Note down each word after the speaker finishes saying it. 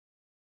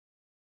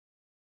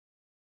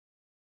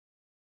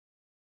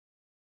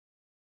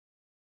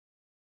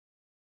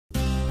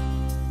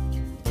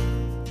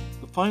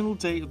final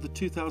day of the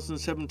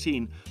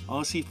 2017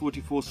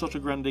 RC44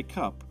 Sotogrande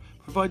Cup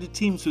provided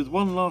teams with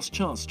one last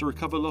chance to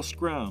recover lost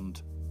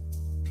ground.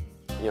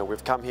 You know,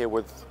 we've come here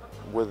with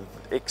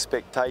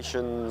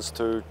expectations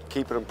to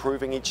keep it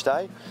improving each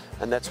day,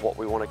 and that's what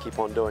we want to keep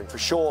on doing. For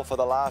sure, for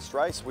the last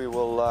race, we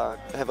will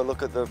have a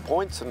look at the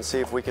points and see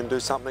if we can do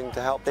something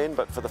to help then,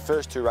 but for the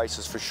first two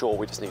races, for sure,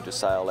 we just need to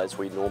sail as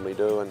we normally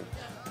do and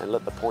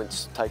let the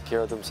points take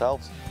care of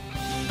themselves.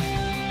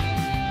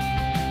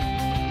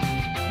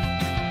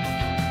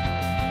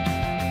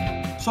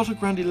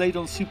 Sotogrande laid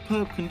on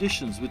superb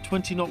conditions with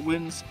 20-knot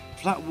winds,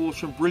 flat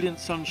water and brilliant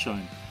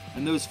sunshine,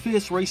 and there was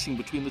fierce racing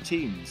between the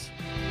teams.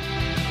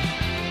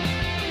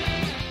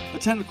 A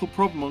technical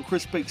problem on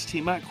Chris Bake's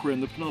Team Aqua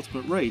in the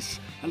penultimate race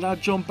allowed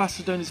John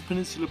Bassadone's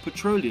Peninsula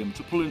Petroleum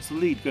to pull into the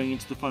lead going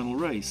into the final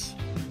race.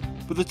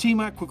 But the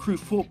Team Aqua crew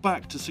fought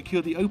back to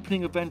secure the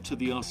opening event of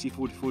the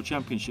RC44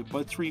 Championship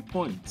by 3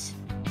 points.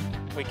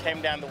 We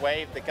came down the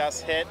wave, the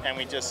gust hit, and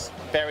we just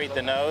buried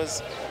the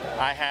nose.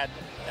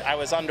 I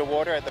was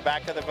underwater at the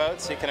back of the boat,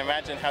 so you can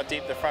imagine how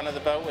deep the front of the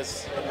boat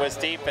was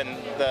deep, and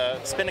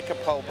the spinnaker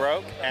pole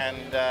broke, and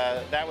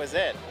that was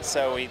it.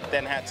 So we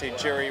then had to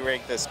jury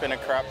rig the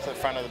spinnaker up to the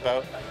front of the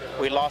boat.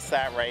 We lost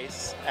that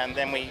race, and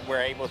then we were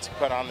able to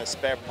put on the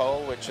spare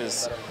pole, which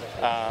is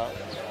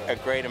a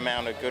great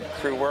amount of good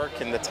crew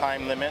work in the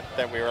time limit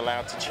that we were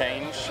allowed to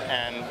change,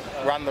 and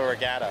run the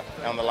regatta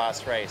on the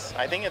last race.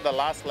 I think the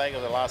last leg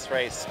of the last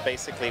race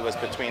basically was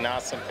between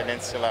us and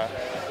Peninsula.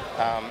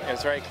 It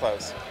was very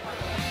close.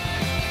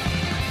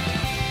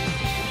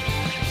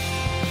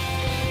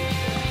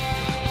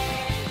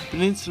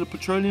 Peninsula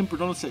Petroleum,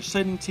 Brunonsec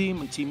Sailing Team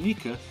and Team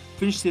Nika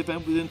finished the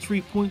event within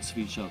 3 points of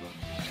each other.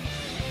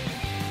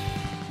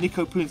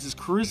 Nico Poons'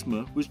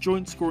 Charisma was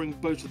joint scoring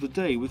boat of the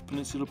day with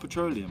Peninsula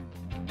Petroleum.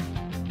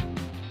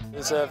 It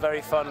was a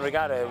very fun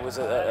regatta. It was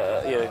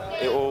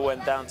it all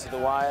went down to the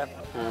wire,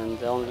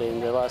 and only in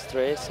the last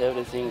race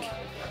everything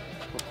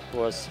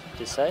was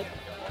decided,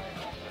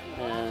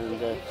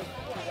 and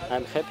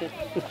I'm happy.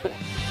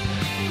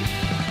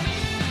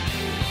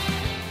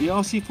 The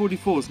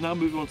RC44s now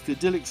move on to the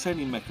idyllic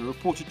sailing mecca of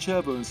Porto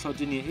Cervo in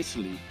Sardinia,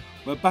 Italy,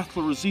 where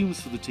battle resumes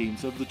for the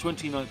teams over the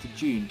 29th of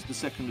June to the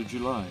 2nd of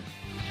July.